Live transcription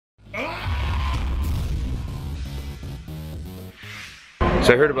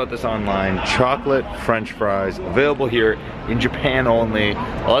So I heard about this online, chocolate French fries, available here in Japan only.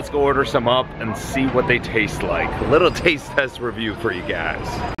 Let's go order some up and see what they taste like. A little taste test review for you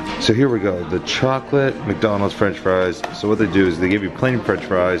guys. So here we go, the chocolate McDonald's French fries. So what they do is they give you plain French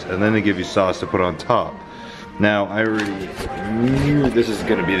fries and then they give you sauce to put on top. Now I already knew this is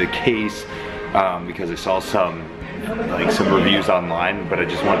gonna be the case because I saw some reviews online, but I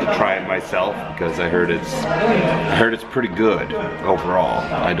just wanted to try it myself because I heard it's pretty good overall.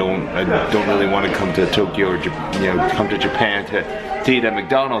 I don't really want to come to Tokyo or come to Japan to eat at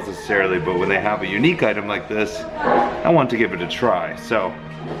McDonald's necessarily, but when they have a unique item like this, I want to give it a try. So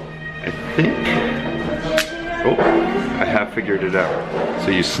I think, I have figured it out.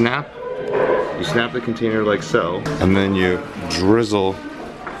 So you snap the container like so, and then you drizzle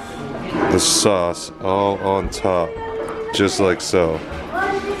the sauce all on top, just like so.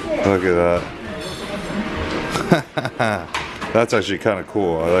 Look at that. That's actually kind of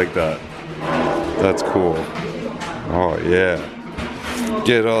cool. I like that. That's cool. Oh yeah.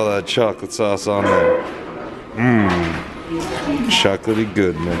 Get all that chocolate sauce on there. Mmm. Chocolatey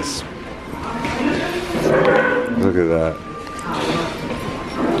goodness. Look at that.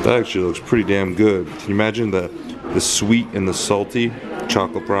 That actually looks pretty damn good. Can you imagine the sweet and the salty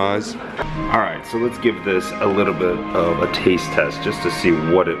chocolate fries? Alright, so let's give this a little bit of a taste test just to see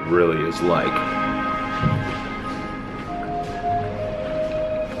what it really is like.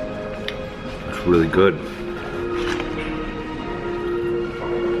 It's really good.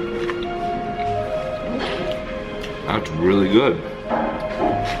 That's really good.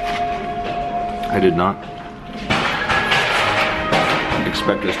 I did not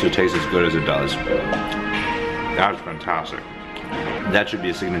expect this to taste as good as it does. That's fantastic. That should be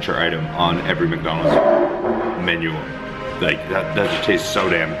a signature item on every McDonald's menu. Like, that just tastes so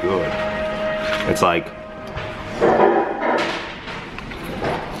damn good. It's like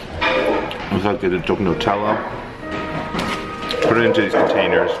they took Nutella, put it into these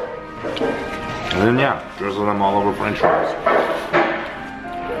containers, and then yeah, drizzle them all over French fries.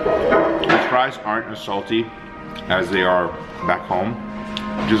 These fries aren't as salty as they are back home,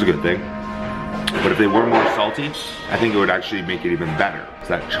 which is a good thing. But if they were more salty, I think it would actually make it even better. It's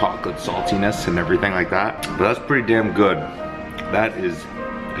that chocolate saltiness and everything like that. But that's pretty damn good. That is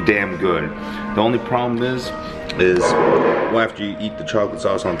damn good. The only problem is well, after you eat the chocolate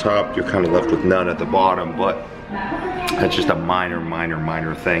sauce on top, you're kind of left with none at the bottom. But that's just a minor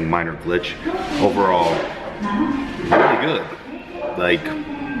thing, minor glitch. Overall, really good. Like,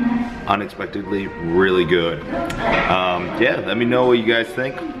 unexpectedly really good. Yeah, let me know what you guys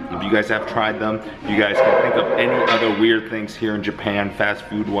think. If you guys have tried them, if you guys can think of any other weird things here in Japan, fast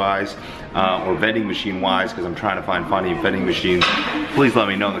food wise, or vending machine wise, because I'm trying to find funny vending machines, please let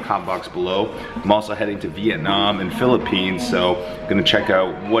me know in the comment box below. I'm also heading to Vietnam and Philippines, so I'm gonna check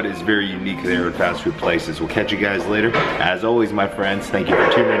out what is very unique there in fast food places. We'll catch you guys later. As always, my friends, thank you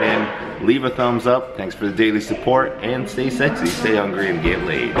for tuning in. Leave a thumbs up. Thanks for the daily support, and stay sexy, stay hungry, and get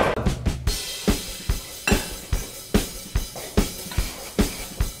laid.